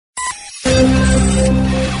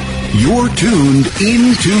You're tuned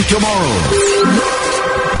into tomorrow.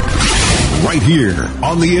 Right here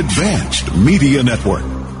on the Advanced Media Network.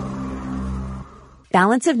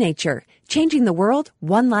 Balance of Nature, changing the world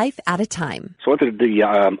one life at a time. So I went to the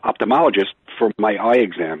ophthalmologist for my eye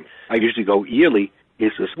exam. I usually go yearly. He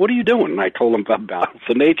says, "What are you doing?" And I told him about Balance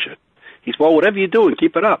of Nature. He said, "Well, whatever you're doing,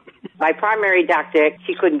 keep it up." My primary doctor,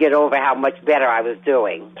 she couldn't get over how much better I was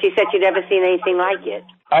doing. She said she'd never seen anything like it.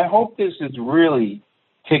 I hope this is really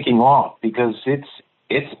taking off because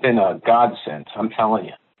it's been a godsend, I'm telling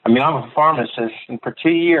you. I mean, I'm a pharmacist, and for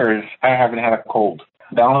 2 years, I haven't had a cold.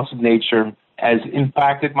 Balance of Nature has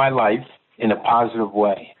impacted my life in a positive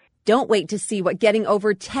way. Don't wait to see what getting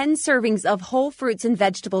over 10 servings of whole fruits and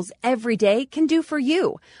vegetables every day can do for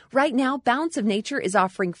you. Right now, Balance of Nature is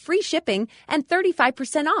offering free shipping and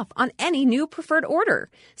 35% off on any new preferred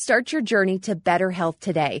order. Start your journey to better health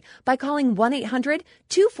today by calling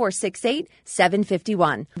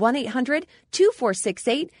 1-800-2468-751.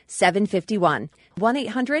 1-800-2468-751.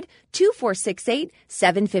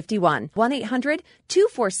 1-800-2468-751.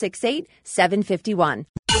 1-800-2468-751.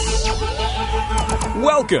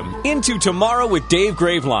 Welcome into Tomorrow with Dave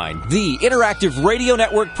Graveline, the interactive radio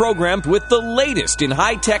network program with the latest in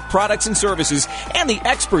high-tech products and services and the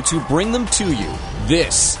experts who bring them to you.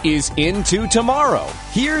 This is Into Tomorrow.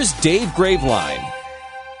 Here's Dave Graveline.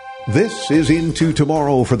 This is Into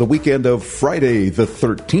Tomorrow for the weekend of Friday, the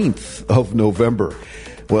 13th of November.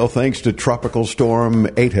 Well, thanks to Tropical Storm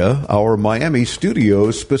Eta, our Miami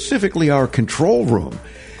studios, specifically our control room,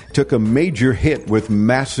 took a major hit with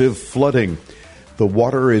massive flooding. The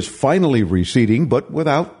water is finally receding, but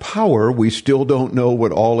without power, we still don't know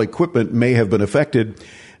what all equipment may have been affected.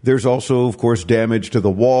 There's also, of course, damage to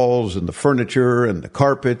the walls and the furniture and the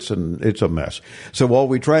carpets, and it's a mess. So while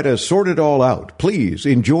we try to sort it all out, please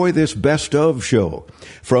enjoy this best of show.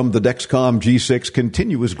 From the Dexcom G6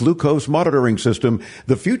 continuous glucose monitoring system,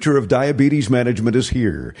 the future of diabetes management is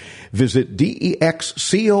here. Visit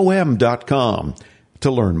DEXCOM.com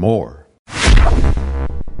to learn more.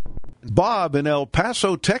 Bob in El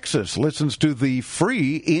Paso, Texas, listens to the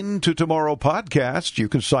free Into Tomorrow podcast. You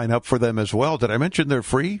can sign up for them as well. Did I mention they're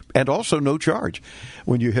free? And also no charge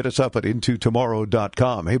when you hit us up at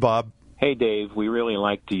intotomorrow.com. Hey, Bob. Hey, Dave. We really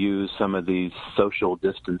like to use some of these social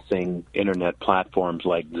distancing internet platforms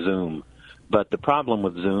like Zoom. But the problem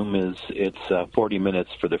with Zoom is it's 40 minutes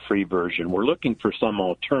for the free version. We're looking for some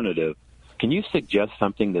alternative. Can you suggest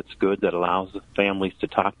something that's good that allows families to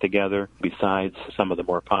talk together besides some of the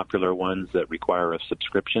more popular ones that require a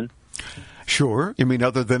subscription? Sure. You mean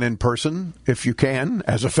other than in person, if you can,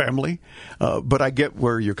 as a family? But I get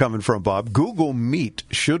where you're coming from, Bob. Google Meet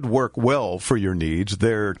should work well for your needs.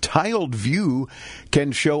 Their tiled view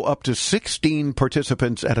can show up to 16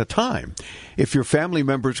 participants at a time. If your family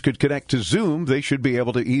members could connect to Zoom, they should be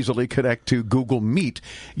able to easily connect to Google Meet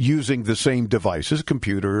using the same devices,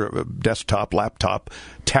 computer, desktop, laptop,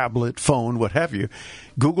 tablet, phone, what have you.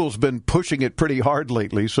 Google's been pushing it pretty hard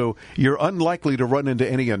lately, so you're unlikely to run into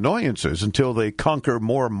any annoyances until they conquer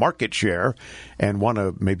more market share and want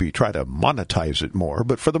to maybe try to monetize it more.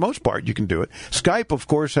 But for the most part, you can do it. Skype, of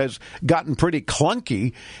course, has gotten pretty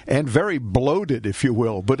clunky and very bloated, if you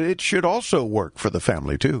will, but it should also work for the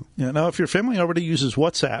family, too. Yeah. Now, if your family already uses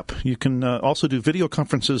WhatsApp, you can also do video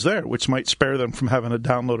conferences there, which might spare them from having to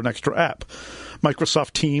download an extra app.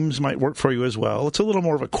 Microsoft Teams might work for you as well. It's a little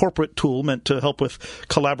more of a corporate tool meant to help with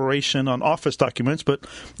collaboration on Office documents, but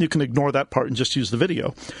you can ignore that part and just use the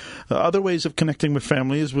video. Other ways of connecting with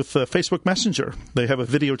family is with Facebook Messenger. They have a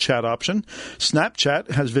video chat option. Snapchat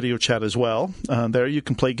has video chat as well. There you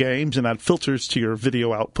can play games and add filters to your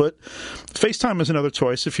video output. FaceTime is another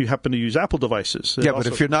choice if you happen to use Apple devices. But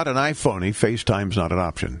if you're not an iPhoney, FaceTime's not an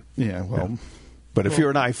option. Yeah, well... Yeah. But if you're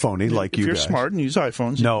an iPhoney like you guys... If you're smart and use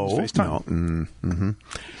iPhones, you can use FaceTime. No. Mm-hmm.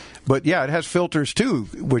 But, yeah, it has filters, too,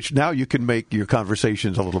 which now you can make your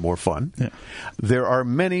conversations a little more fun. Yeah. There are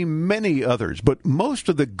many, many others, but most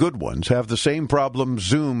of the good ones have the same problem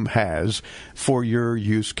Zoom has for your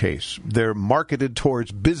use case. They're marketed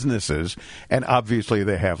towards businesses, and obviously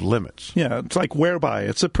they have limits. Yeah, it's like Whereby.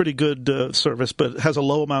 It's a pretty good service, but it has a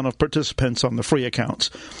low amount of participants on the free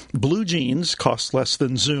accounts. Blue Jeans costs less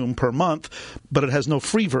than Zoom per month, but it has no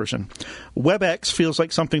free version. WebEx feels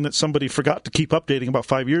like something that somebody forgot to keep updating about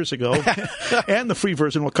 5 years ago, and the free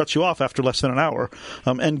version will cut you off after less than an hour.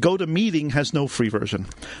 And GoToMeeting has no free version.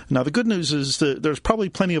 Now, the good news is that there's probably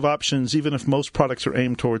plenty of options, even if most products are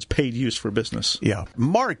aimed towards paid use for business. Yeah.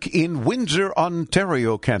 Mark in Windsor,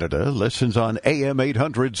 Ontario, Canada, listens on AM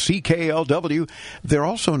 800 CKLW. They're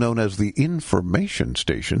also known as the Information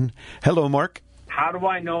Station. Hello, Mark. how do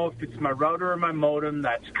I know if it's my router or my modem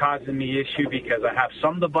that's causing the issue? Because I have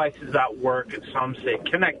some devices that work and some say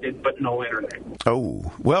connected but no internet.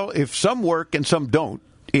 Oh, well, if some work and some don't,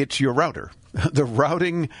 it's your router. The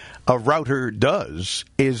routing a router does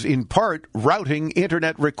is, in part, routing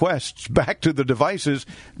Internet requests back to the devices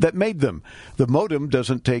that made them. The modem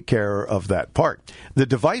doesn't take care of that part. The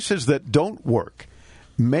devices that don't work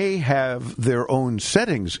may have their own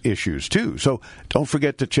settings issues, too. So don't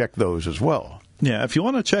forget to check those as well. Yeah, if you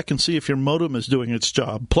want to check and see if your modem is doing its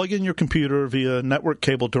job, plug in your computer via network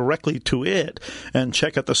cable directly to it and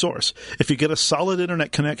check at the source. If you get a solid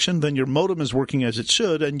internet connection, then your modem is working as it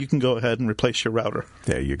should, and you can go ahead and replace your router.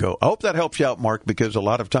 There you go. I hope that helps you out, Mark, because a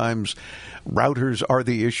lot of times routers are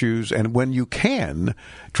the issues, and when you can,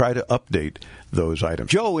 try to update those items.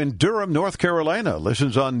 Joe in Durham, North Carolina,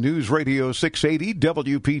 listens on News Radio 680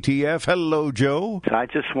 WPTF. Hello, Joe. I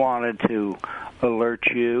just wanted to alert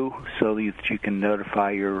you so that you can notify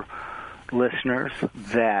your listeners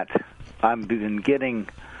that I've been getting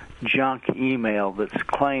junk email that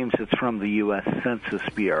claims it's from the U.S. Census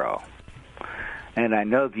Bureau. And I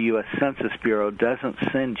know the U.S. Census Bureau doesn't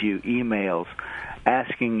send you emails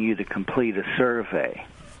asking you to complete a survey.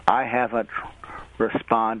 I haven't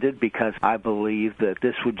responded because I believe that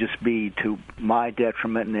this would just be to my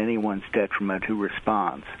detriment and anyone's detriment who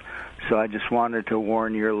responds. So I just wanted to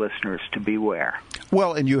warn your listeners to beware.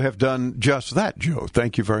 Well, and you have done just that, Joe.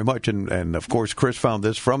 Thank you very much. And of course, Chris found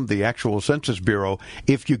this from the actual Census Bureau.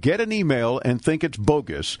 If you get an email and think it's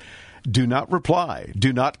bogus, do not reply.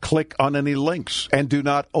 Do not click on any links. And do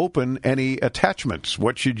not open any attachments.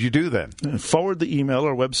 What should you do then? Forward the email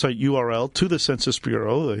or website URL to the Census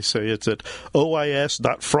Bureau. They say it's at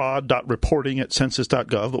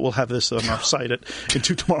ois.fraud.reporting@census.gov, but we'll have this on our site at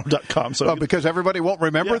intotomorrow.com. So because everybody won't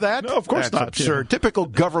remember that? No, of course That's not. Absurd. Yeah. Typical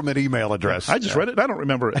government email address. I just read it. I don't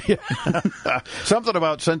remember it. Something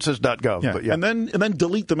about census.gov. Yeah. But yeah. And then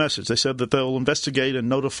delete the message. They said that they'll investigate and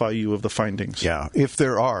notify you of the findings. Yeah, if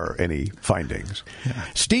there are any findings. Yeah.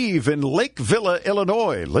 Steve in Lake Villa,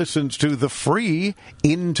 Illinois, listens to the free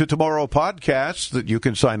Into Tomorrow podcast that you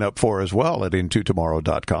can sign up for as well at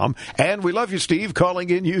intotomorrow.com. And we love you, Steve, calling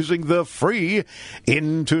in using the free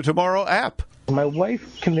Into Tomorrow app. My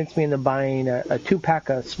wife convinced me into buying a 2-pack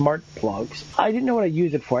of smart plugs. I didn't know what I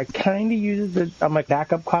use it for. I kind of use it on my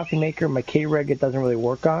backup coffee maker. My K-Reg, it doesn't really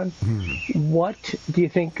work on. What do you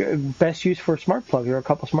think best use for smart plugs, or a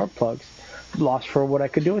couple smart plugs? Lost for what I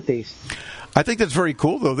could do with these. I think that's very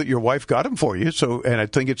cool, though, that your wife got them for you. So, and I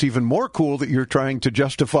think it's even more cool that you're trying to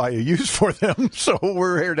justify a use for them. So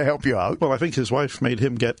we're here to help you out. Well, I think his wife made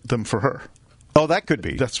him get them for her. Oh, that could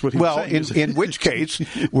be. That's what he was saying. Well, in which case,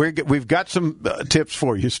 we've got some tips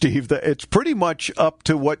for you, Steve. It's pretty much up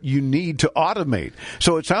to what you need to automate.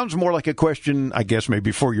 So it sounds more like a question, I guess,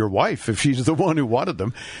 maybe for your wife, if she's the one who wanted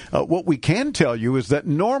them. What we can tell you is that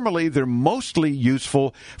normally they're mostly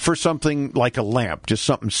useful for something like a lamp, just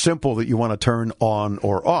something simple that you want to turn on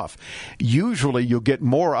or off. Usually you'll get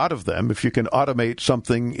more out of them if you can automate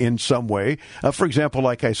something in some way. For example,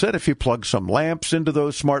 like I said, if you plug some lamps into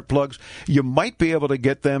those smart plugs, you might be able to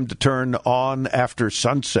get them to turn on after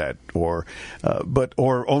sunset, or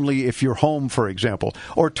only if you're home, for example,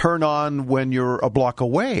 or turn on when you're a block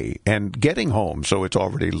away and getting home, so it's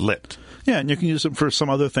already lit. Yeah, and you can use them for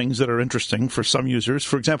some other things that are interesting for some users.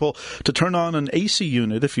 For example, to turn on an AC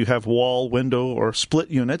unit if you have wall, window, or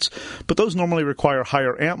split units, but those normally require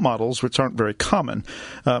higher amp models, which aren't very common.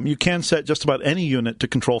 You can set just about any unit to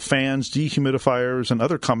control fans, dehumidifiers, and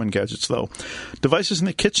other common gadgets, though. Devices in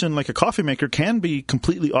the kitchen, like a coffee maker, can be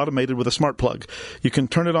completely automated with a smart plug. You can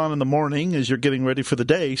turn it on in the morning as you're getting ready for the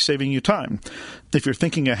day, saving you time. If you're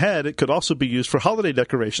thinking ahead, it could also be used for holiday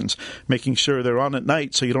decorations, making sure they're on at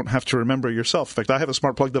night so you don't have to remember yourself. In fact, I have a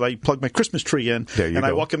smart plug that I plug my Christmas tree in, and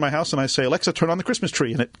I walk in my house and I say, Alexa, turn on the Christmas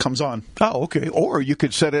tree, and it comes on. Oh, okay. Or you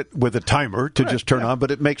could set it with a timer to just turn on,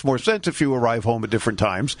 but it makes more sense if you arrive home at different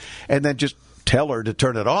times and then just tell her to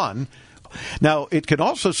turn it on. Now, it can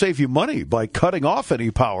also save you money by cutting off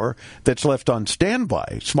any power that's left on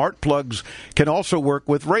standby. Smart plugs can also work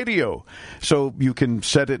with radio, so you can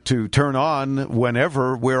set it to turn on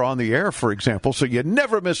whenever we're on the air, for example, so you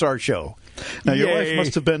never miss our show. Now, your wife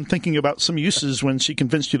must have been thinking about some uses when she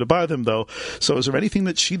convinced you to buy them, though. So is there anything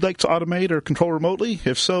that she'd like to automate or control remotely?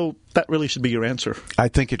 If so, that really should be your answer. I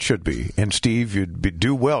think it should be. And, Steve, you'd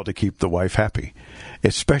do well to keep the wife happy,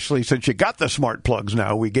 especially since you got the smart plugs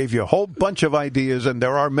now. We gave you a whole bunch of ideas, and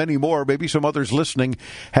there are many more. Maybe some others listening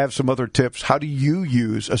have some other tips. How do you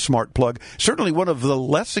use a smart plug? Certainly one of the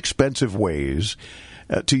less expensive ways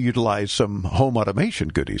to utilize some home automation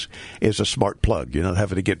goodies is a smart plug. You're not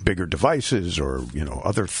having to get bigger devices or,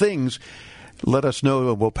 other things. Let us know,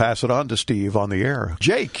 and we'll pass it on to Steve on the air.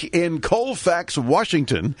 Jake in Colfax,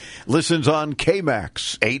 Washington, listens on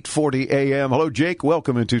KMAX, 840 AM. Hello, Jake.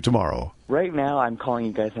 Welcome into Tomorrow. Right now, I'm calling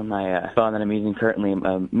you guys on my phone that I'm using currently,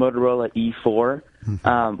 Motorola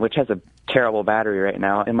E4, which has a terrible battery right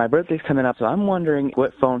now. And my birthday's coming up, so I'm wondering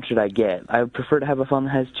what phone should I get. I would prefer to have a phone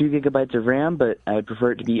that has 2 gigabytes of RAM, but I would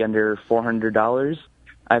prefer it to be under $400.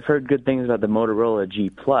 I've heard good things about the Motorola G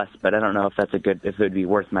Plus, but I don't know if if it would be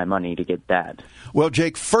worth my money to get that. Well,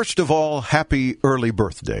 Jake, first of all, happy early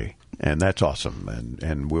birthday. And that's awesome,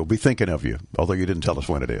 and we'll be thinking of you, although you didn't tell us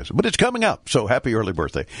when it is. But it's coming up, so happy early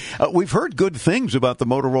birthday. We've heard good things about the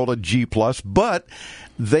Motorola G Plus, but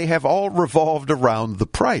they have all revolved around the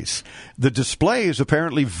price. The display is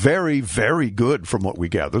apparently very, very good from what we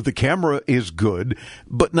gather. The camera is good,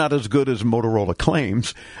 but not as good as Motorola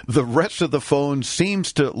claims. The rest of the phone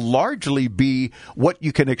seems to largely be what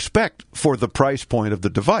you can expect for the price point of the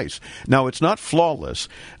device. Now, it's not flawless,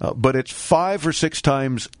 but it's 5 or 6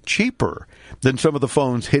 times cheaper than some of the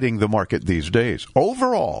phones hitting the market these days.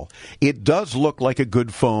 Overall, it does look like a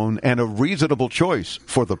good phone and a reasonable choice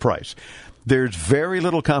for the price. There's very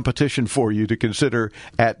little competition for you to consider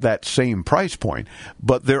at that same price point,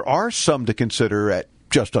 but there are some to consider at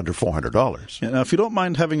just under $400. Now, if you don't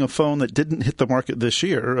mind having a phone that didn't hit the market this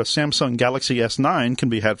year, a Samsung Galaxy S9 can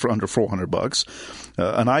be had for under $400.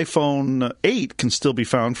 An iPhone 8 can still be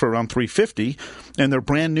found for around $350, and their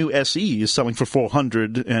brand new SE is selling for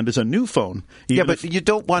 $400 and is a new phone. Yeah, but you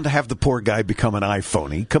don't want to have the poor guy become an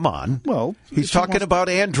iPhoney. Come on. Well, he's talking about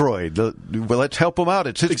Android. Well, let's help him out.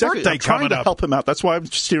 It's his birthday I'm trying to help him out. That's why I'm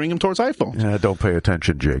steering him towards iPhone. Don't pay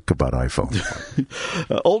attention, Jake, about iPhone.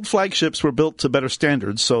 Old flagships were built to better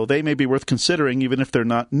standards, so they may be worth considering even if they're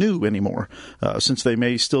not new anymore, since they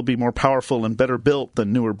may still be more powerful and better built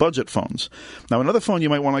than newer budget phones. Now, another phone you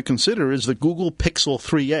might want to consider is the Google Pixel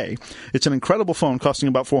 3a. It's an incredible phone costing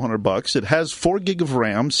about $400. It has 4 gig of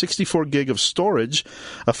RAM, 64 gig of storage,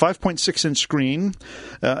 a 5.6-inch screen,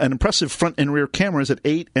 an impressive front and rear cameras at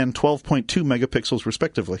 8 and 12.2 megapixels,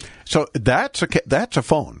 respectively. So that's a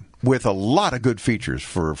phone with a lot of good features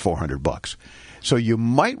for $400. So you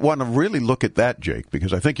might want to really look at that, Jake,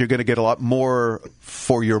 because I think you're going to get a lot more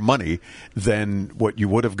for your money than what you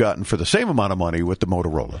would have gotten for the same amount of money with the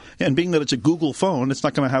Motorola. And being that it's a Google phone, it's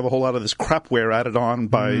not going to have a whole lot of this crapware added on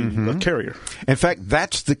by the carrier. In fact,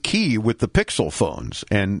 that's the key with the Pixel phones,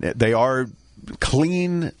 and they are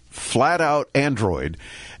clean, flat-out Android.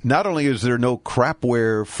 Not only is there no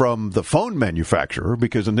crapware from the phone manufacturer,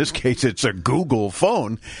 because in this case it's a Google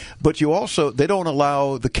phone, but they don't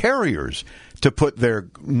allow the carriers to put their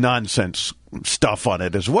nonsense stuff on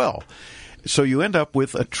it as well. So you end up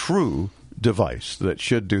with a true device that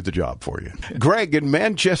should do the job for you. Greg in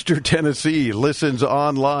Manchester, Tennessee, listens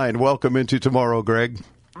online. Welcome into Tomorrow, Greg.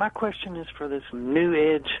 My question is for this new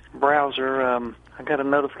Edge browser. I got a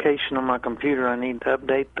notification on my computer I need to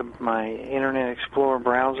update my Internet Explorer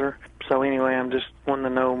browser. So anyway, I'm just wanting to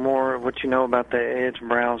know more of what you know about the Edge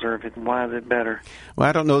browser. Why is it better? Well,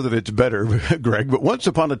 I don't know that it's better, Greg, but once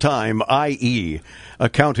upon a time, IE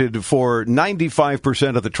accounted for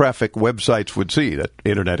 95% of the traffic websites would see, that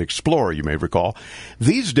Internet Explorer, you may recall.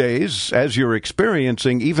 These days, as you're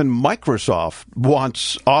experiencing, even Microsoft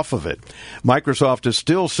wants off of it. Microsoft is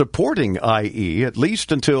still supporting IE, at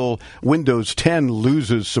least until Windows 10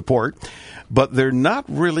 loses support, but they're not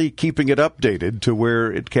really keeping it updated to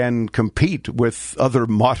where it can compete with other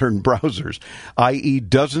modern browsers. IE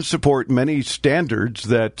doesn't support many standards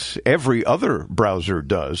that every other browser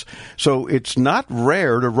does, so it's not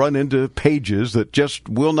rare to run into pages that just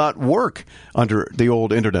will not work under the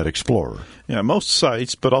old Internet Explorer. Yeah, most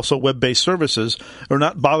sites, but also web-based services, are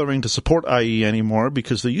not bothering to support IE anymore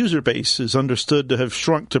because the user base is understood to have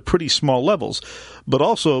shrunk to pretty small levels, but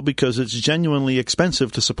also because it's genuinely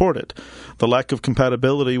expensive to support it. The lack of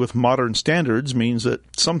compatibility with modern standards means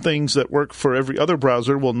that some things that work for every other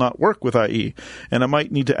browser will not work with IE, and it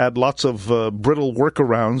might need to add lots of brittle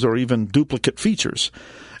workarounds or even duplicate features.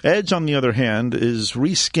 Edge, on the other hand, is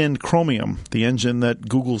reskinned Chromium, the engine that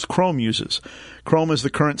Google's Chrome uses. Chrome is the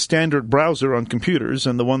current standard browser on computers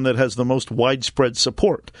and the one that has the most widespread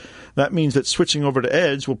support. That means that switching over to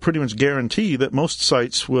Edge will pretty much guarantee that most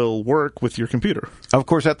sites will work with your computer. Of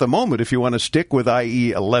course, at the moment, if you want to stick with IE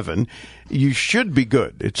 11, you should be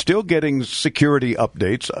good. It's still getting security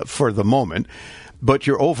updates for the moment, but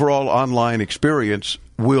your overall online experience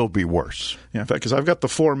will be worse. Yeah, in fact, because I've got the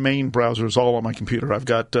 4 main browsers all on my computer. I've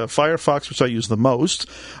got Firefox, which I use the most.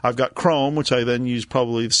 I've got Chrome, which I then use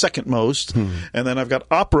probably the second most. And then I've got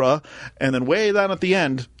Opera. And then way down at the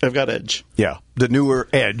end, I've got Edge. Yeah. the newer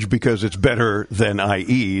Edge because it's better than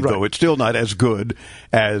IE, though it's still not as good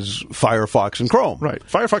as Firefox and Chrome. Right.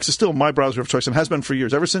 Firefox is still my browser of choice and has been for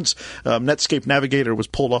years. Ever since Netscape Navigator was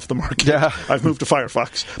pulled off the market, I've moved to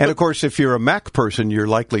Firefox. And, of course, if you're a Mac person, you're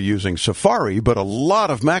likely using Safari, but a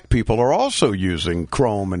lot of Mac people are also using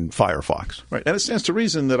Chrome and Firefox. Right. And it stands to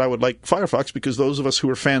reason that I would like Firefox because those of us who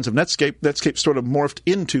are fans of Netscape sort of morphed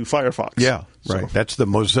into Firefox. Yeah, right. That's the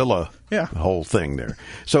Mozilla whole thing there.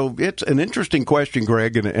 So it's an interesting question,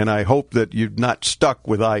 Greg, and I hope that you're not stuck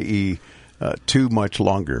with IE too much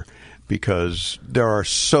longer, because there are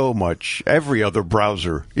so much. Every other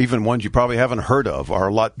browser, even ones you probably haven't heard of, are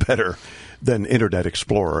a lot better than Internet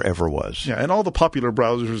Explorer ever was. Yeah, and all the popular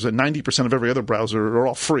browsers and 90% of every other browser are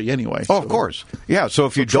all free anyway. Oh, of course. Yeah, so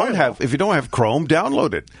if you don't have Chrome,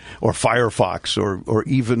 download it, or Firefox, or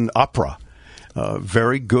even Opera.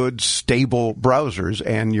 Very good, stable browsers,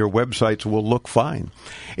 and your websites will look fine.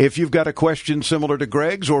 If you've got a question similar to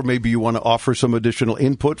Greg's, or maybe you want to offer some additional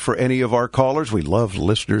input for any of our callers, we love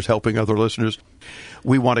listeners helping other listeners.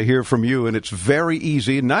 We want to hear from you, and it's very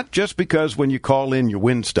easy, not just because when you call in you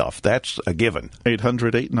win stuff. That's a given.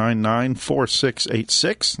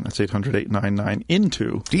 800-899-4686. That's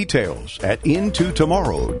 800-899-INTO. Details at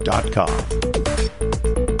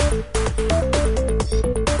intotomorrow.com.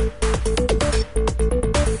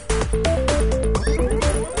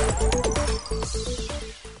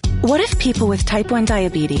 What if people with type 1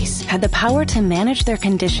 diabetes had the power to manage their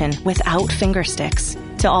condition without finger sticks?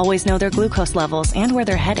 To always know their glucose levels and where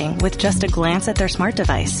they're heading with just a glance at their smart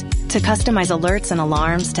device? To customize alerts and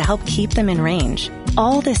alarms to help keep them in range?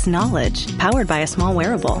 All this knowledge powered by a small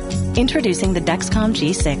wearable. Introducing the Dexcom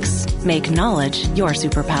G6. Make knowledge your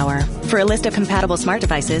superpower. For a list of compatible smart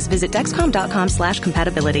devices, visit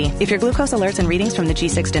Dexcom.com/compatibility. If your glucose alerts and readings from the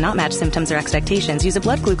G6 do not match symptoms or expectations, use a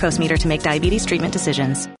blood glucose meter to make diabetes treatment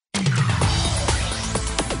decisions.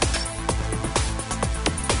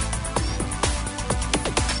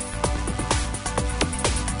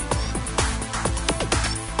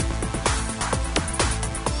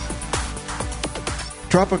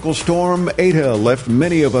 Tropical storm Eta left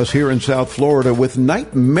many of us here in South Florida with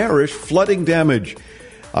nightmarish flooding damage.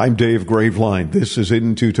 I'm Dave Graveline. This is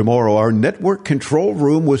Into Tomorrow. Our network control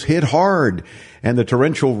room was hit hard, and the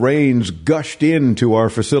torrential rains gushed into our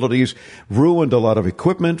facilities, ruined a lot of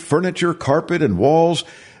equipment, furniture, carpet, and walls.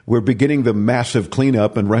 We're beginning the massive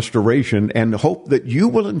cleanup and restoration and hope that you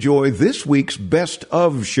will enjoy this week's Best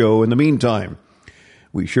of show in the meantime.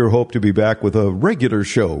 We sure hope to be back with a regular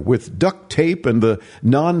show with duct tape and the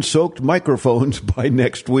non-soaked microphones by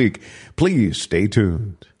next week. Please stay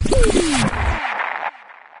tuned.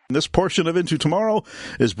 This portion of Into Tomorrow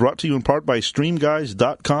is brought to you in part by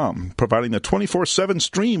StreamGuys.com, providing the 24/7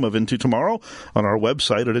 stream of Into Tomorrow on our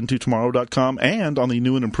website at intotomorrow.com and on the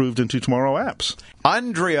new and improved Into Tomorrow apps.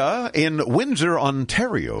 Andrea in Windsor,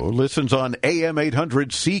 Ontario, listens on AM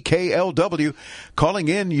 800 CKLW, calling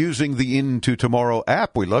in using the Into Tomorrow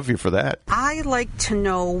app. We love you for that. I'd like to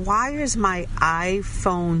know, why is my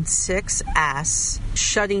iPhone 6S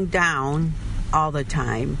shutting down all the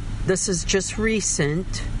time? This is just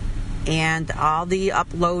recent, and all the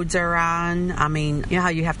uploads are on. I mean, you know how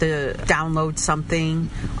you have to download something?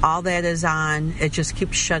 All that is on. It just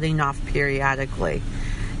keeps shutting off periodically.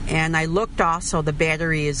 And I looked also, the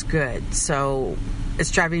battery is good, so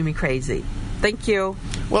it's driving me crazy. Thank you.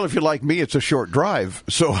 Well, if you're like me, it's a short drive,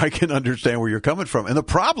 so I can understand where you're coming from. And the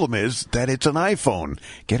problem is that it's an iPhone.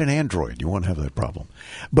 Get an Android. You won't have that problem.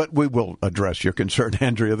 But we will address your concern,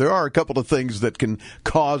 Andrea. There are a couple of things that can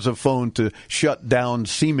cause a phone to shut down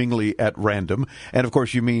seemingly at random. And, of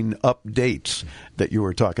course, you mean updates that you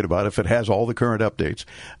were talking about. If it has all the current updates,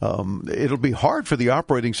 it'll be hard for the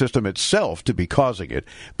operating system itself to be causing it.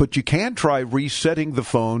 But you can try resetting the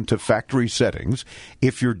phone to factory settings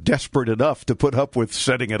if you're desperate enough to put up with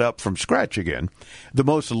setting it up from scratch again. The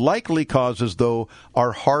most likely causes, though,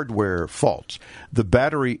 are hardware faults. The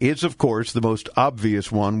battery is, of course, the most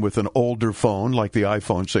obvious one with an older phone like the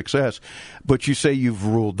iPhone 6S, but you say you've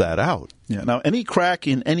ruled that out. Yeah. Now, any crack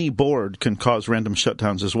in any board can cause random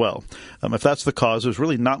shutdowns as well. If that's the cause, there's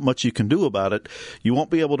really not much you can do about it. You won't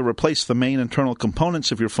be able to replace the main internal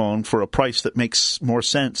components of your phone for a price that makes more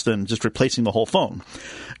sense than just replacing the whole phone.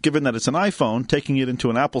 Given that it's an iPhone, taking it into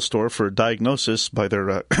an Apple store for diagnosis by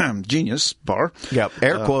their Genius bar. Yeah,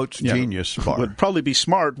 air quotes, Genius bar. Would probably be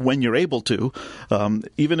smart when you're able to.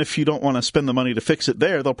 Even if you don't want to spend the money to fix it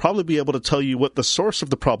there, they'll probably be able to tell you what the source of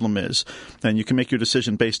the problem is, and you can make your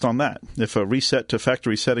decision based on that. If a reset to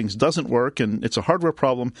factory settings doesn't work and it's a hardware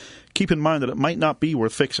problem, keep in mind that it might not be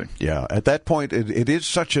worth fixing. Yeah, at that point, it is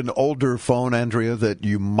such an older phone, Andrea, that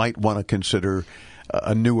you might want to consider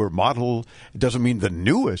a newer model. It doesn't mean the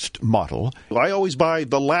newest model. I always buy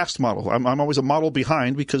the last model. I'm always a model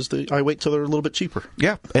behind because I wait till they're a little bit cheaper.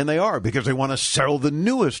 Yeah, and they are because they want to sell the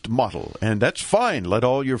newest model, and that's fine. Let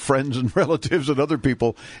all your friends and relatives and other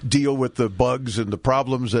people deal with the bugs and the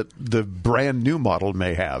problems that the brand new model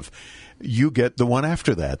may have. You get the one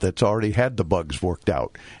after that's already had the bugs worked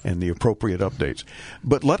out and the appropriate updates.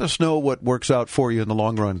 But let us know what works out for you in the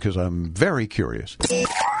long run, because I'm very curious.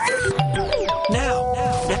 Now,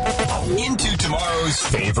 into tomorrow's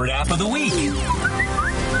favorite app of the week.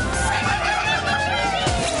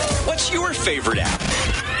 What's your favorite app?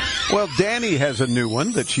 Well, Danny has a new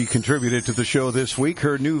one that she contributed to the show this week.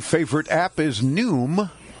 Her new favorite app is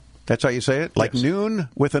Noom. That's how you say it? Like noon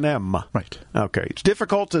with an M. Right. Okay. It's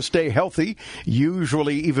difficult to stay healthy,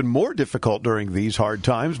 usually even more difficult during these hard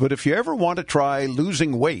times. But if you ever want to try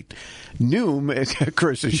losing weight, Noom,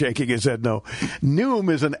 Chris is shaking his head no. Noom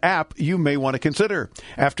is an app you may want to consider.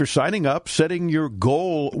 After signing up, setting your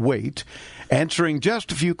goal weight, answering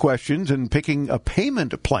just a few questions, and picking a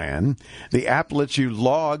payment plan, the app lets you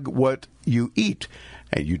log what you eat.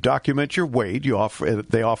 And you document your weight.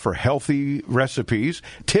 They offer healthy recipes,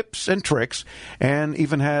 tips and tricks, and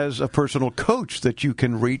even has a personal coach that you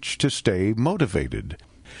can reach to stay motivated.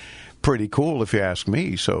 Pretty cool if you ask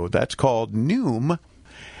me. So that's called Noom,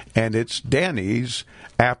 and it's Danny's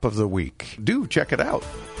app of the week. Do check it out.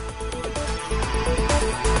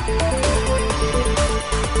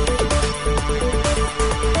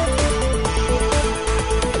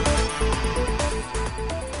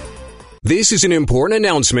 This is an important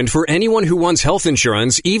announcement for anyone who wants health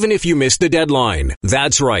insurance, even if you missed the deadline.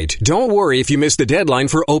 That's right. Don't worry if you missed the deadline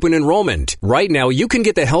for open enrollment. Right now, you can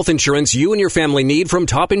get the health insurance you and your family need from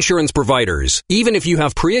top insurance providers, even if you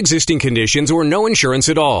have pre-existing conditions or no insurance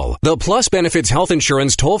at all. The Plus Benefits Health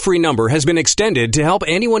Insurance toll-free number has been extended to help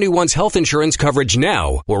anyone who wants health insurance coverage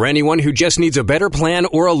now, or anyone who just needs a better plan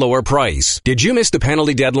or a lower price. Did you miss the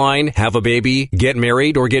penalty deadline, have a baby, get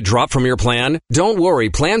married, or get dropped from your plan? Don't worry,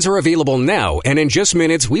 plans are available now, and in just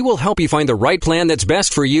minutes, we will help you find the right plan that's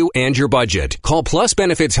best for you and your budget. Call Plus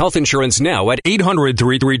Benefits Health Insurance now at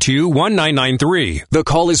 800-332-1993. The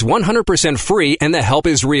call is 100% free, and the help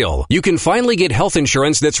is real. You can finally get health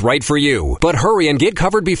insurance that's right for you. But hurry and get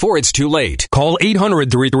covered before it's too late. Call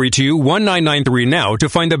 800-332-1993 now to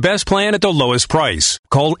find the best plan at the lowest price.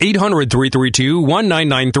 Call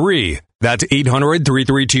 800-332-1993. That's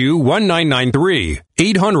 800-332-1993.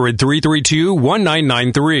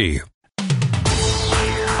 800-332-1993.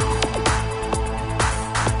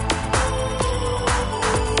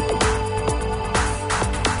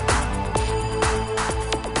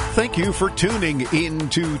 Thank you for tuning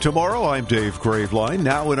into Tomorrow. I'm Dave Graveline,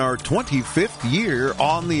 now in our 25th year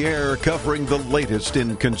on the air, covering the latest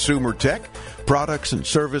in consumer tech, products and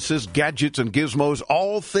services, gadgets and gizmos,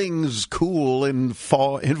 all things cool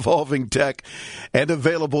involving tech, and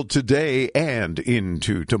available today and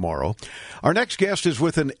into tomorrow. Our next guest is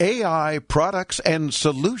with an AI products and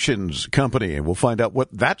solutions company, and we'll find out what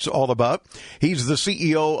that's all about. He's the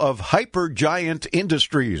CEO of Hypergiant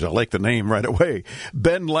Industries. I like the name right away.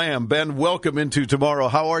 Ben Lamb. Ben, welcome into Tomorrow.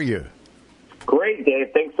 How are you? Great,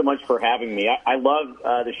 Dave. Thanks so much for having me. I love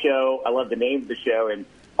the show. I love the name of the show, and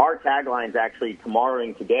our tagline is actually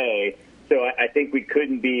Tomorrowing Today, so I think we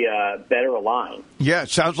couldn't be better aligned. Yeah, it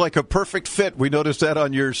sounds like a perfect fit. We noticed that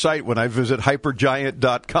on your site when I visit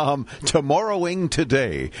hypergiant.com, Tomorrowing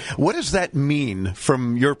Today. What does that mean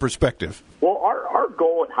from your perspective? Well, our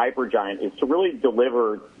goal at Hypergiant is to really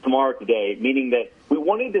deliver Tomorrow Today, meaning that we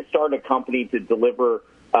wanted to start a company to deliver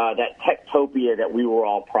that techtopia that we were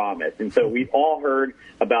all promised. And so we've all heard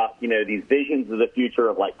about, these visions of the future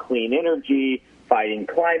of like clean energy, fighting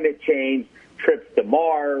climate change, trips to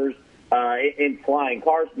Mars, in flying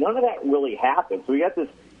cars. None of that really happened. So we got this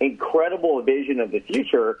incredible vision of the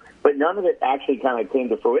future, but none of it actually kind of came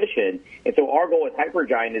to fruition. And so our goal at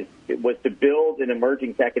Hypergiant was to build an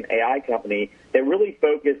emerging tech and AI company that really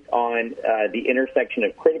focused on the intersection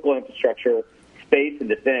of critical infrastructure, space, and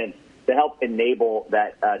defense to help enable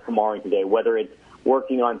that Tomorrow Today, whether it's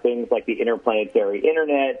working on things like the interplanetary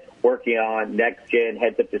internet, working on next-gen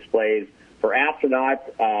heads-up displays for astronauts,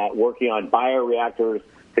 working on bioreactors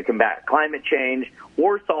to combat climate change,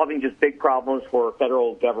 or solving just big problems for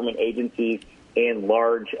federal government agencies and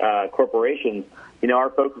large corporations. Our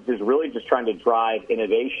focus is really just trying to drive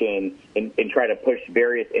innovation and try to push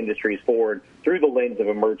various industries forward through the lens of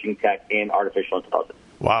emerging tech and artificial intelligence.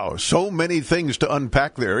 Wow, so many things to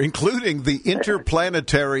unpack there, including the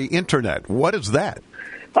interplanetary internet. What is that?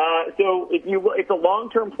 So it's a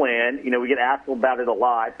long-term plan. We get asked about it a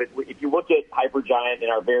lot, but if you look at Hypergiant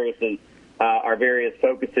and our various our various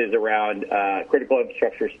focuses around critical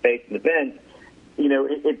infrastructure, space, and defense,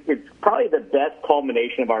 it's probably the best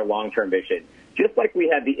culmination of our long-term vision. Just like we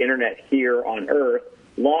have the internet here on Earth,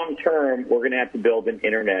 long-term, we're going to have to build an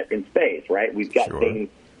internet in space, right? We've got things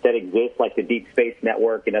that exist like the Deep Space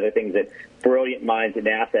Network and other things that brilliant minds at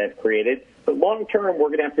NASA have created. But long-term, we're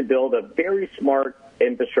going to have to build a very smart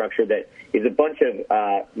infrastructure that is a bunch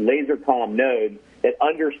of laser comm nodes that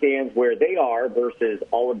understands where they are versus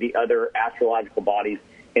all of the other astrological bodies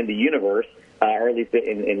in the universe, or at least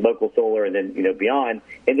in local solar and then beyond,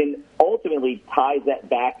 and then ultimately ties that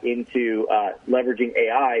back into leveraging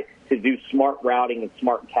AI to do smart routing and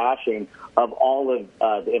smart caching of all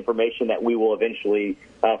of the information that we will eventually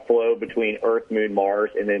flow between Earth, Moon,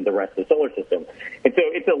 Mars, and then the rest of the solar system. And so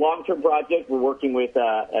it's a long-term project. We're working with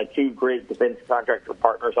two great defense contractor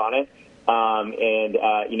partners on it.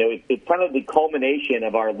 It's kind of the culmination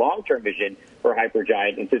of our long-term vision for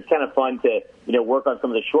Hypergiant. And so it's kind of fun to, work on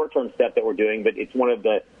some of the short-term stuff that we're doing, but it's one of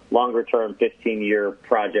the longer-term 15-year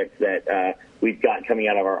projects that we've got coming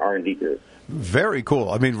out of our R&D group. Very cool.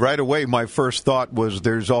 I mean, right away, my first thought was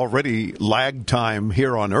there's already lag time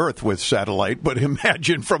here on Earth with satellite, but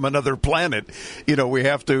imagine from another planet. We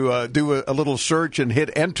have to do a little search and hit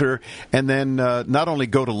enter, and then not only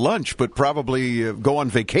go to lunch, but probably go on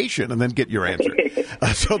vacation and then get your answer.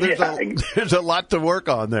 So there's a lot to work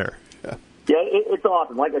on there. Yeah, it's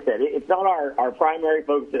awesome. Like I said, it's not our primary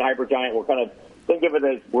focus at Hypergiant. We're kind of, think of it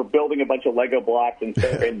as we're building a bunch of Lego blocks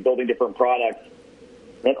and building different products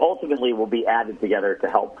that ultimately will be added together to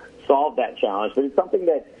help solve that challenge. But it's something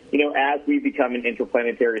that, as we become an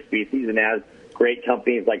interplanetary species and as great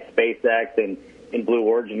companies like SpaceX and Blue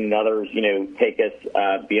Origin and others, take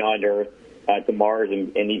us beyond Earth to Mars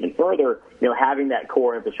and even further, having that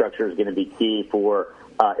core infrastructure is going to be key for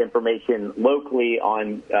information locally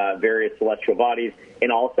on various celestial bodies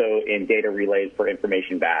and also in data relays for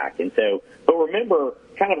information back. And so, but remember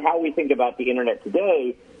kind of how we think about the internet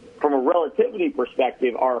today. From a relativity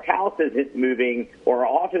perspective, our house isn't moving or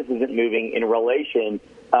our office isn't moving in relation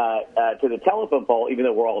to the telephone pole, even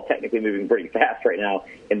though we're all technically moving pretty fast right now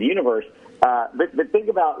in the universe. But think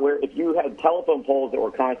about where if you had telephone poles that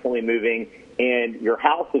were constantly moving and your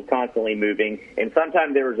house was constantly moving and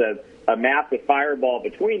sometimes there was a massive fireball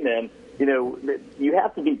between them, you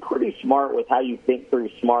have to be pretty smart with how you think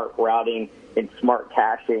through smart routing and smart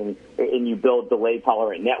caching, and you build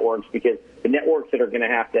delay-tolerant networks because the networks that are going to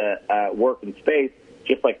have to work in space,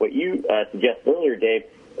 just like what you suggested earlier, Dave,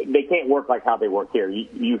 they can't work like how they work here.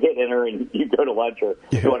 You hit enter and you go to lunch or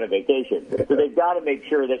go on a vacation. So they've got to make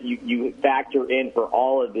sure that you factor in for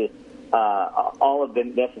all of this, all of the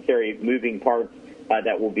necessary moving parts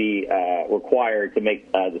that will be required to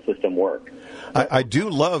make the system work. I do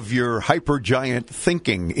love your Hypergiant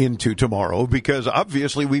thinking into tomorrow because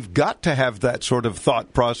obviously we've got to have that sort of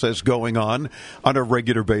thought process going on a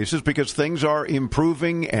regular basis because things are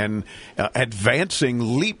improving and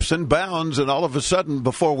advancing leaps and bounds, and all of a sudden,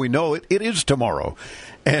 before we know it, it is tomorrow.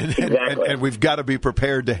 And we've got to be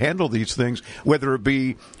prepared to handle these things, whether it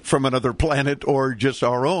be from another planet or just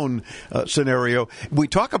our own scenario. We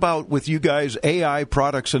talk about, with you guys, AI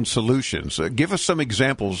products and solutions. Give us some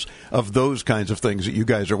examples of those kinds of things that you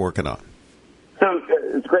guys are working on. So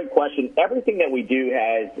it's a great question. Everything that we do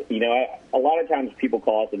has, a lot of times people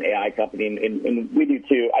call us an AI company, and we do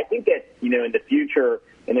too. I think that, in the future,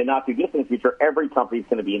 in the not-too-distant future, every company is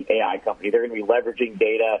going to be an AI company. They're going to be leveraging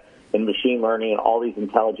data and machine learning and all these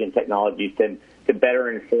intelligent technologies to better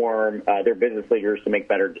inform their business leaders to make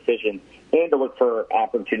better decisions and to look for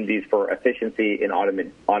opportunities for efficiency and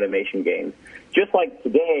automation gains. Just like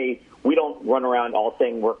today, we don't run around all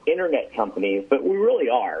saying we're internet companies, but we really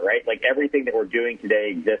are, right? Like everything that we're doing today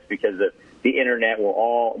exists because of the internet. We're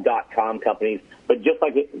all .com companies. But just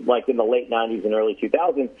like in the late 90s and early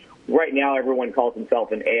 2000s, right now everyone calls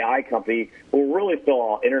themselves an AI company. We're really still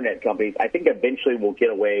all internet companies. I think eventually we'll get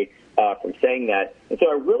away from saying that. And so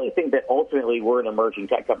I really think that ultimately we're an emerging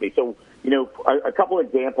tech company. So, a couple of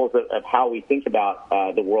examples of how we think about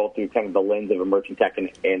the world through kind of the lens of emerging tech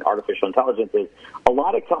and artificial intelligence is a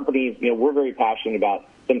lot of companies, we're very passionate about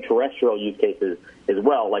some terrestrial use cases as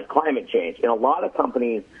well, like climate change. And a lot of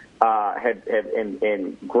companies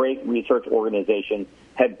and great research organizations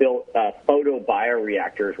have built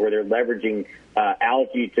photobioreactors where they're leveraging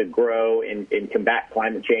algae to grow and combat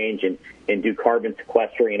climate change and do carbon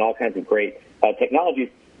sequestering and all kinds of great technologies.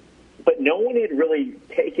 But no one had really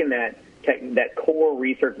taken that core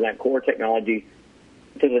research and that core technology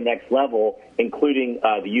to the next level, including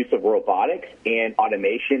the use of robotics and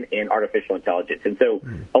automation and artificial intelligence. And so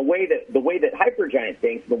the way that Hypergiant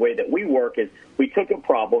thinks, the way that we work is we took a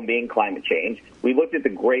problem being climate change. We looked at the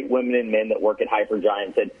great women and men that work at Hypergiant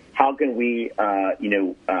and said, how can we,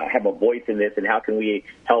 have a voice in this, and how can we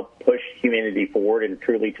help push humanity forward and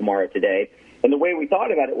truly tomorrow today? And the way we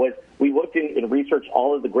thought about it was we looked and researched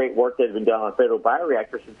all of the great work that has been done on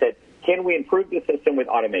photobioreactors and said, can we improve the system with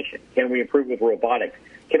automation? Can we improve with robotics?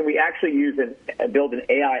 Can we actually build an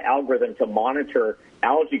AI algorithm to monitor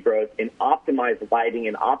algae growth and optimize lighting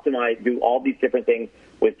and do all these different things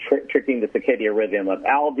with tricking the circadian rhythm of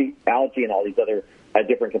algae and all these other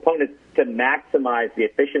different components to maximize the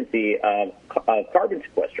efficiency of carbon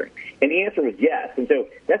sequestering? And the answer was yes. And so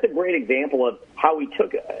that's a great example of how we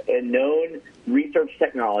took a known research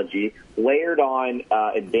technology, layered on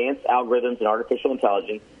advanced algorithms and artificial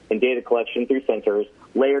intelligence and data collection through sensors,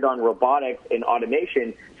 layered on robotics and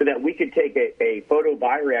automation so that we could take a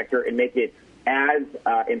photobioreactor and make it as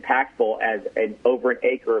impactful as over an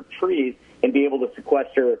acre of trees and be able to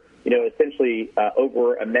sequester essentially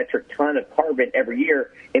over a metric ton of carbon every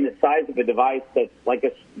year in the size of a device that's like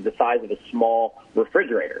the size of a small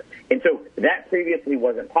refrigerator. And so that previously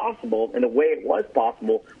wasn't possible, and the way it was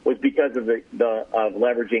possible was because of of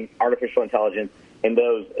leveraging artificial intelligence and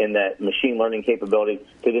that machine learning capabilities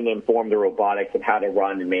to then inform the robotics of how to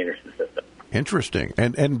run and manage the system. Interesting.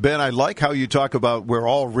 And Ben, I like how you talk about we're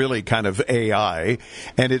all really kind of AI,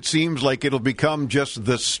 and it seems like it'll become just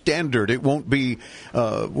the standard. It won't be,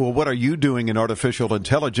 what are you doing in artificial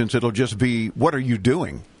intelligence? It'll just be, what are you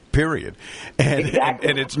doing? Period. And, exactly.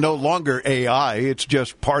 and it's no longer AI. It's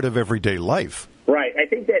just part of everyday life. Right. I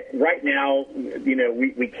think that right now,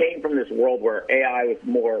 we came from this world where AI was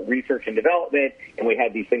more research and development, and we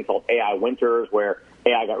had these things called AI winters where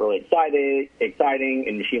AI got really exciting,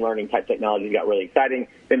 and machine learning type technologies got really exciting.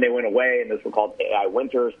 Then they went away, and those were called AI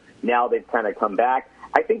winters. Now they've kind of come back.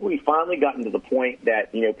 I think we've finally gotten to the point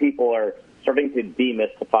that, people are starting to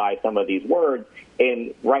demystify some of these words.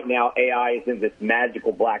 And right now, AI isn't this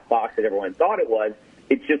magical black box that everyone thought it was.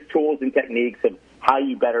 It's just tools and techniques of how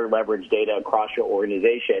you better leverage data across your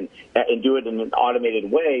organization and do it in an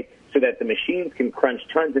automated way so that the machines can crunch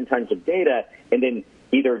tons and tons of data and then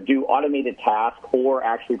either do automated tasks or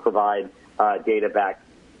actually provide data back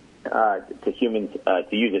to humans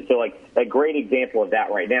to use it. So, like, a great example of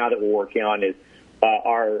that right now that we're working on is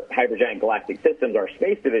our Hypergiant Galactic Systems, our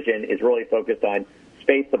space division, is really focused on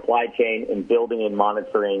space supply chain and building and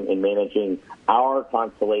monitoring and managing our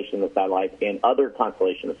constellation of satellites and other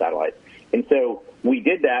constellation of satellites. And so we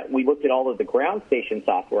did that. We looked at all of the ground station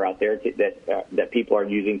software out there that people are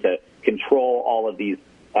using to control all of these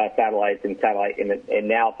satellites and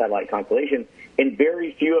now satellite constellations, and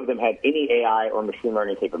very few of them have any AI or machine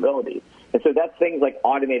learning capabilities. And so that's things like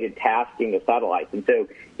automated tasking of satellites. And so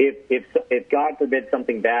if God forbid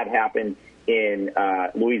something bad happened in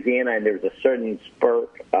Louisiana and there's a certain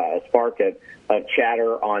spark of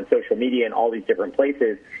chatter on social media and all these different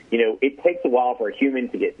places, it takes a while for a human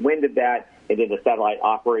to get wind of that, and then the satellite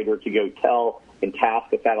operator to go tell and task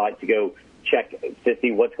the satellite to go check to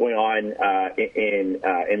see what's going on in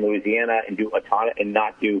Louisiana and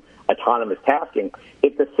not do autonomous tasking.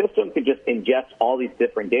 If the system could just ingest all these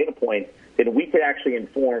different data points, then we could actually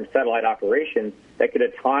inform satellite operations that could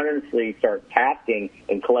autonomously start tasking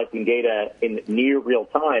and collecting data in near real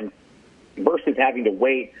time versus having to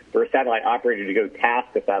wait for a satellite operator to go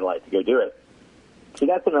task the satellite to go do it. So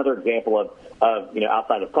that's another example of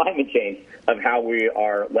outside of climate change, of how we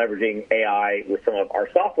are leveraging AI with some of our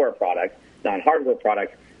software products, non-hardware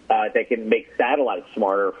products, that can make satellites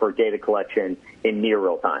smarter for data collection in near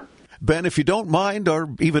real time. Ben, if you don't mind, or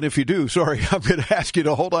even if you do, sorry, I'm going to ask you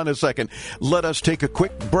to hold on a second. Let us take a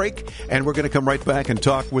quick break, and we're going to come right back and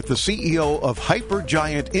talk with the CEO of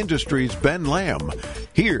Hypergiant Industries, Ben Lamb,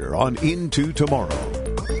 here on Into Tomorrow.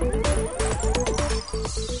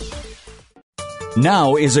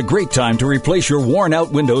 Now is a great time to replace your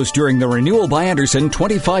worn-out windows during the Renewal by Andersen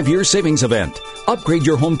 25-year savings event. Upgrade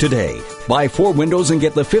your home today. Buy 4 windows and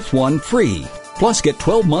get the 5th one free. Plus, get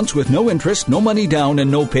 12 months with no interest, no money down, and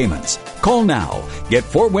no payments. Call now. Get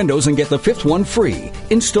 4 windows and get the 5th one free.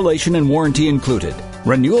 Installation and warranty included.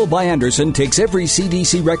 Renewal by Andersen takes every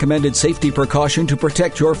CDC-recommended safety precaution to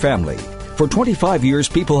protect your family. For 25 years,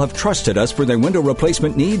 people have trusted us for their window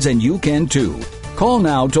replacement needs, and you can too. Call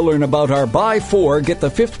now to learn about our buy 4, get the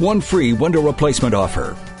 5th one free window replacement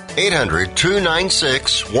offer.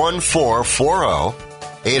 800-296-1440.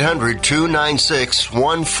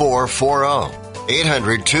 800-296-1440.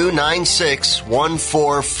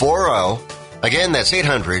 800-296-1440. Again, that's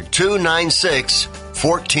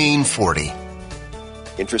 800-296-1440.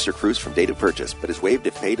 Interest accrues from date of purchase, but is waived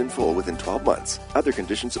if paid in full within 12 months. Other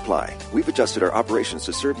conditions apply. We've adjusted our operations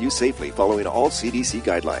to serve you safely following all CDC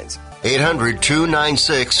guidelines.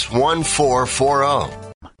 800-296-1440.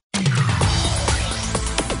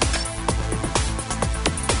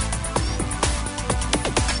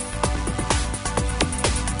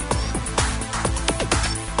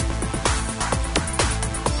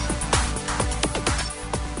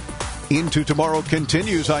 Into Tomorrow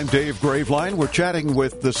continues. I'm Dave Graveline. We're chatting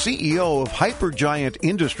with the CEO of Hypergiant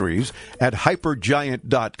Industries at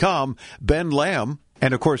hypergiant.com, Ben Lamb.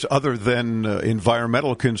 And, of course, other than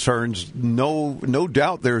environmental concerns, no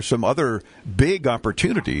doubt there are some other big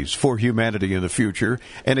opportunities for humanity in the future.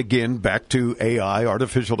 And, again, back to AI,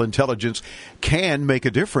 artificial intelligence can make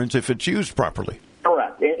a difference if it's used properly.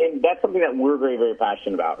 Correct. And that's something that we're very, very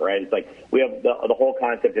passionate about, right? It's like we have the whole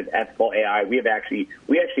concept of ethical AI. We actually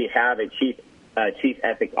have a chief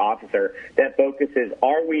ethics officer that focuses,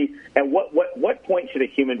 at what point should a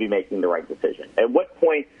human be making the right decision? At what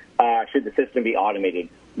point should the system be automated?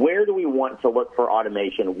 Where do we want to look for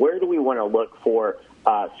automation? Where do we want to look for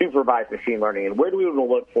supervised machine learning? And where do we want to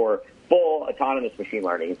look for full autonomous machine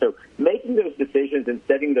learning? And so making those decisions and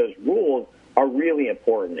setting those rules are really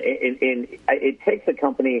important. And it takes a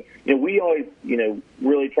company, we always,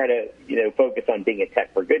 really try to, focus on being a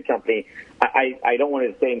tech for good company. I don't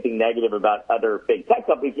want to say anything negative about other big tech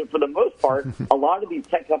companies, but for the most part, a lot of these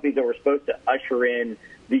tech companies that were supposed to usher in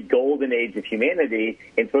the golden age of humanity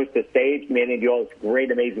and supposed to save humanity and do all this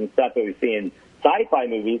great, amazing stuff that we see in sci-fi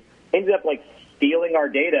movies ended up stealing our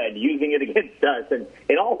data and using it against us and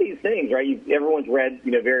all these things, right? Everyone's read,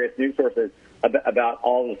 various news sources about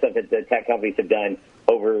all the stuff that the tech companies have done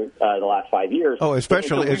over the last 5 years. Oh,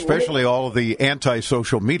 especially all of the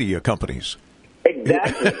anti-social media companies.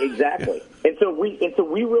 Exactly. And so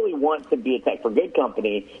we really want to be a tech for good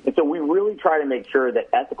company. And so we really try to make sure that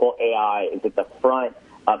ethical AI is at the front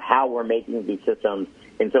of how we're making these systems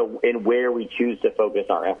and where we choose to focus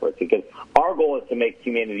our efforts, because our goal is to make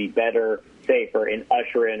humanity better, safer, and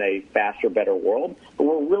usher in a faster, better world. But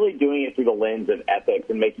we're really doing it through the lens of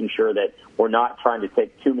ethics and making sure that we're not trying to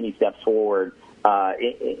take too many steps forward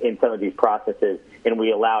in some of these processes, and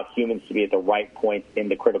we allow humans to be at the right points in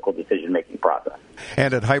the critical decision-making process.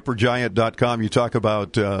 And at hypergiant.com, you talk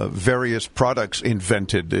about various products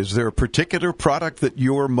invented. Is there a particular product that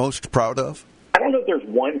you're most proud of? I don't know if there's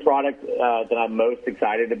one product that I'm most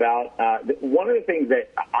excited about. One of the things that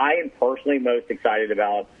I am personally most excited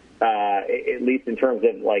about, at least in terms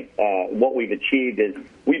of what we've achieved, is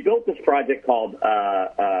we built this project called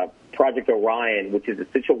Project Orion, which is a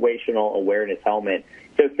situational awareness helmet.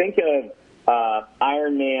 So think of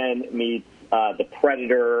Iron Man meets the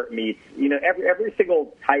Predator meets every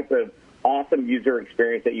single type of awesome user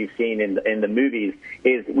experience that you've seen in the movies.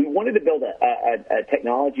 Is we wanted to build a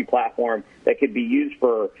technology platform that could be used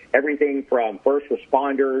for everything from first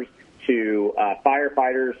responders to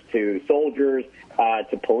firefighters to soldiers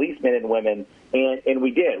to policemen and women. And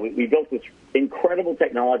we did. We built this incredible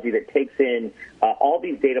technology that takes in all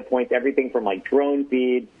these data points, everything from drone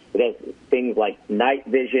feeds. It has things like night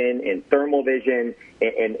vision and thermal vision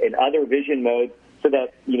and other vision modes, so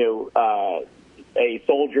that a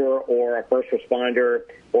soldier or a first responder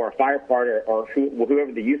or a firefighter or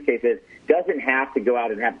whoever the use case is doesn't have to go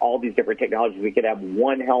out and have all these different technologies. We could have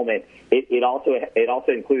one helmet. It also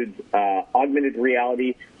includes augmented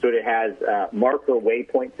reality, so it has marker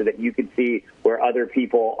waypoints so that you can see where other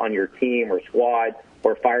people on your team or squad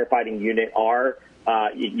or firefighting unit are.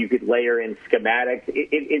 You could layer in schematics.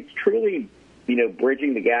 It's truly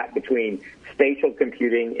bridging the gap between spatial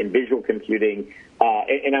computing and visual computing,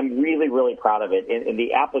 and I'm really, really proud of it. And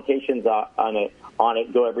the applications on it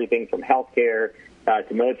go everything from healthcare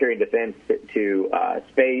to military and defense to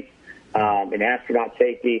space and astronaut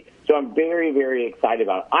safety. So I'm very, very excited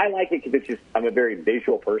about it. I like it because I'm a very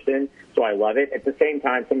visual person, so I love it. At the same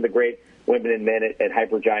time, some of the great women and men at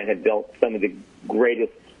Hypergiant have built some of the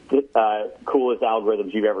greatest coolest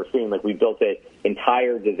algorithms you've ever seen. We built an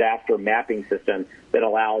entire disaster mapping system that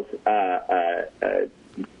allows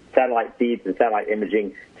satellite feeds and satellite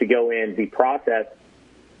imaging to go in, be processed,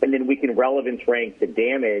 and then we can relevance rank the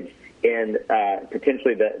damage and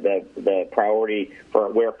potentially the priority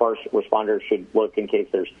for where first responders should look in case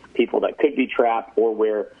there's people that could be trapped, or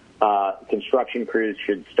where construction crews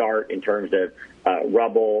should start in terms of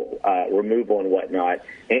rubble removal and whatnot.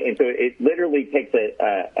 And so it literally takes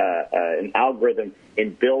an algorithm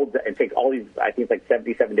and builds and takes all these, I think it's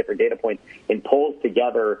 77 different data points, and pulls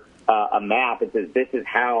together a map that says this is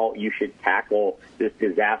how you should tackle this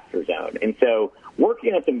disaster zone. And so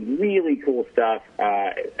working on some really cool stuff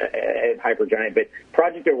at Hypergiant, but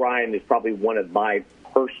Project Orion is probably one of my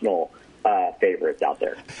personal favorites out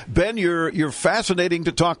there. Ben, you're fascinating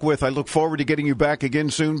to talk with. I look forward to getting you back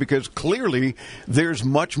again soon, because clearly there's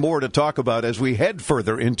much more to talk about as we head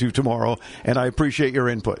further into tomorrow, and I appreciate your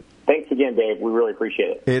input. Thanks again, Dave. We really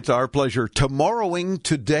appreciate it. It's our pleasure. Tomorrowing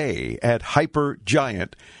today at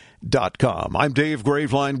hypergiant.com. I'm Dave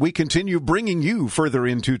Graveline. We continue bringing you further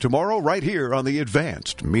into tomorrow right here on the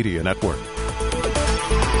Advanced Media Network.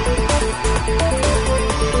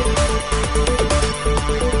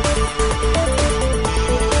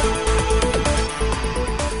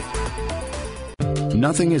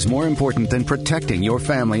 Nothing is more important than protecting your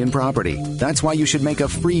family and property. That's why you should make a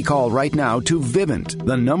free call right now to Vivint,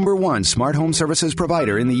 the #1 smart home services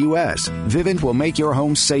provider in the U.S. Vivint will make your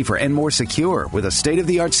home safer and more secure with a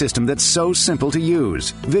state-of-the-art system that's so simple to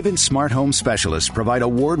use. Vivint smart home specialists provide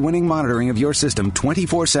award-winning monitoring of your system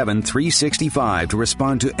 24/7, 365 to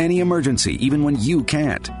respond to any emergency, even when you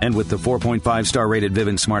can't. And with the 4.5-star rated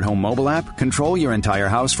Vivint smart home mobile app, control your entire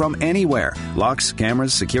house from anywhere. Locks,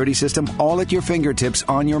 cameras, security system, all at your fingertips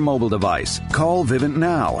on your mobile device. Call Vivint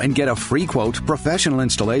now and get a free quote, professional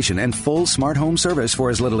installation, and full smart home service for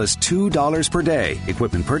as little as $2 per day.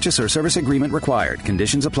 Equipment purchase or service agreement required.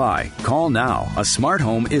 Conditions apply. Call now. A smart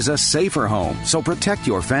home is a safer home, so protect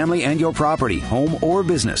your family and your property, home or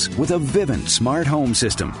business, with a Vivint smart home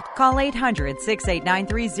system. Call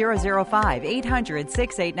 800-689-3005.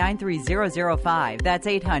 800-689-3005. That's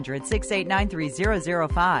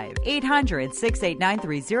 800-689-3005.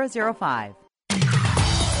 800-689-3005.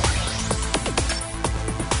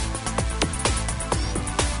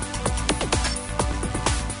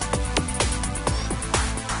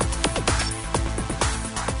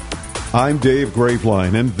 I'm Dave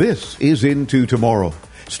Graveline, and this is Into Tomorrow.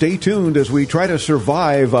 Stay tuned as we try to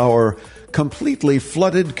survive our completely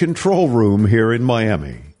flooded control room here in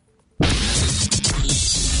Miami.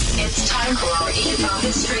 It's time for our Info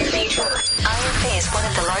History feature. IFA is one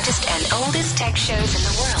of the largest and oldest tech shows in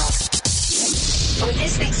the world. With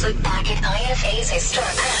this week's look back at IFA's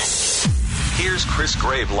historic past. Here's Chris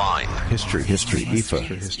Graveline. History, IFA.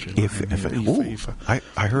 I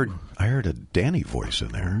heard a Danny voice in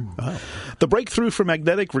there. Oh. The breakthrough for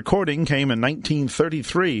magnetic recording came in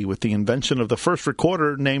 1933 with the invention of the first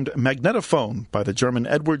recorder named magnetophone by the German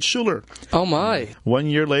Edward Schuller. Oh, my. 1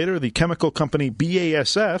 year later, the chemical company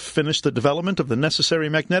BASF finished the development of the necessary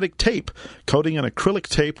magnetic tape, coating an acrylic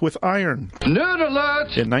tape with iron. Nerd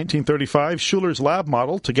alert! In 1935, Schuller's lab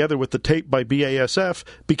model, together with the tape by BASF,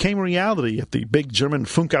 became reality at the big German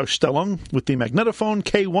Funkausstellung with the magnetophone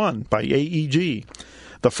K1 by AEG.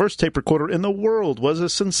 The first tape recorder in the world was a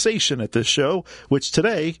sensation at this show, which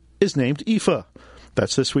today is named IFA.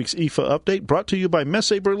 That's this week's IFA update, brought to you by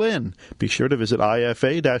Messe Berlin. Be sure to visit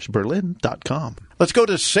ifa-berlin.com. Let's go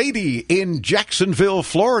to Sadie in Jacksonville,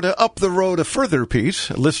 Florida, up the road a further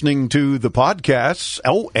piece, listening to the podcasts.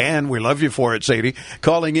 Oh, and we love you for it, Sadie,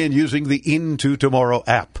 calling in using the Into Tomorrow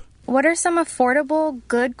app. What are some affordable,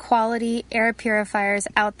 good quality air purifiers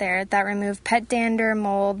out there that remove pet dander,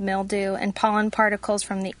 mold, mildew, and pollen particles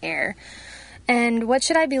from the air? And what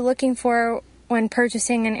should I be looking for when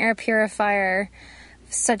purchasing an air purifier,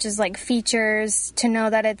 such as like features, to know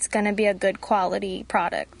that it's going to be a good quality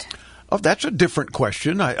product? Oh, that's a different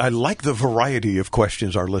question. I like the variety of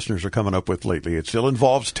questions our listeners are coming up with lately. It still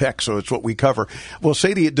involves tech, so it's what we cover. Well,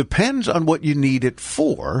 Sadie, it depends on what you need it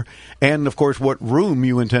for and, of course, what room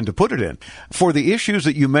you intend to put it in. For the issues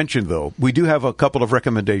that you mentioned, though, we do have a couple of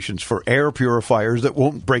recommendations for air purifiers that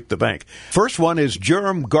won't break the bank. First one is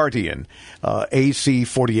Germ Guardian,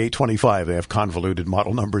 AC4825. They have convoluted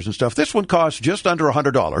model numbers and stuff. This one costs just under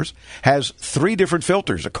 $100, has 3 different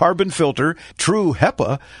filters, a carbon filter, true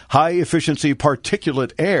HEPA, high-efficiency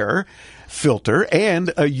particulate air filter, and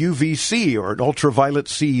a UVC, or an ultraviolet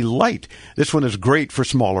C light. This one is great for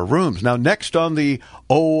smaller rooms. Now, next on the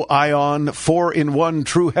O-Ion 4-in-1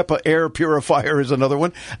 True HEPA air purifier is another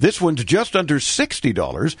one. This one's just under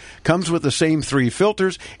 $60, comes with the same 3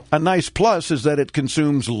 filters. A nice plus is that it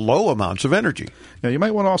consumes low amounts of energy. Now, you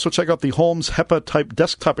might want to also check out the Holmes HEPA-type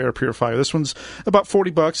desktop air purifier. This one's about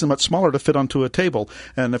 $40 and much smaller to fit onto a table.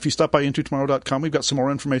 And if you stop by intotomorrow.com, we've got some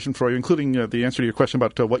more information for you, including the answer to your question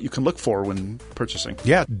about what you can look for when purchasing.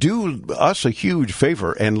 Yeah, do us a huge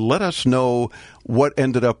favor and let us know what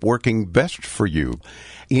ended up working best for you.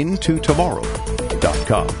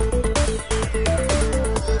 Intotomorrow.com.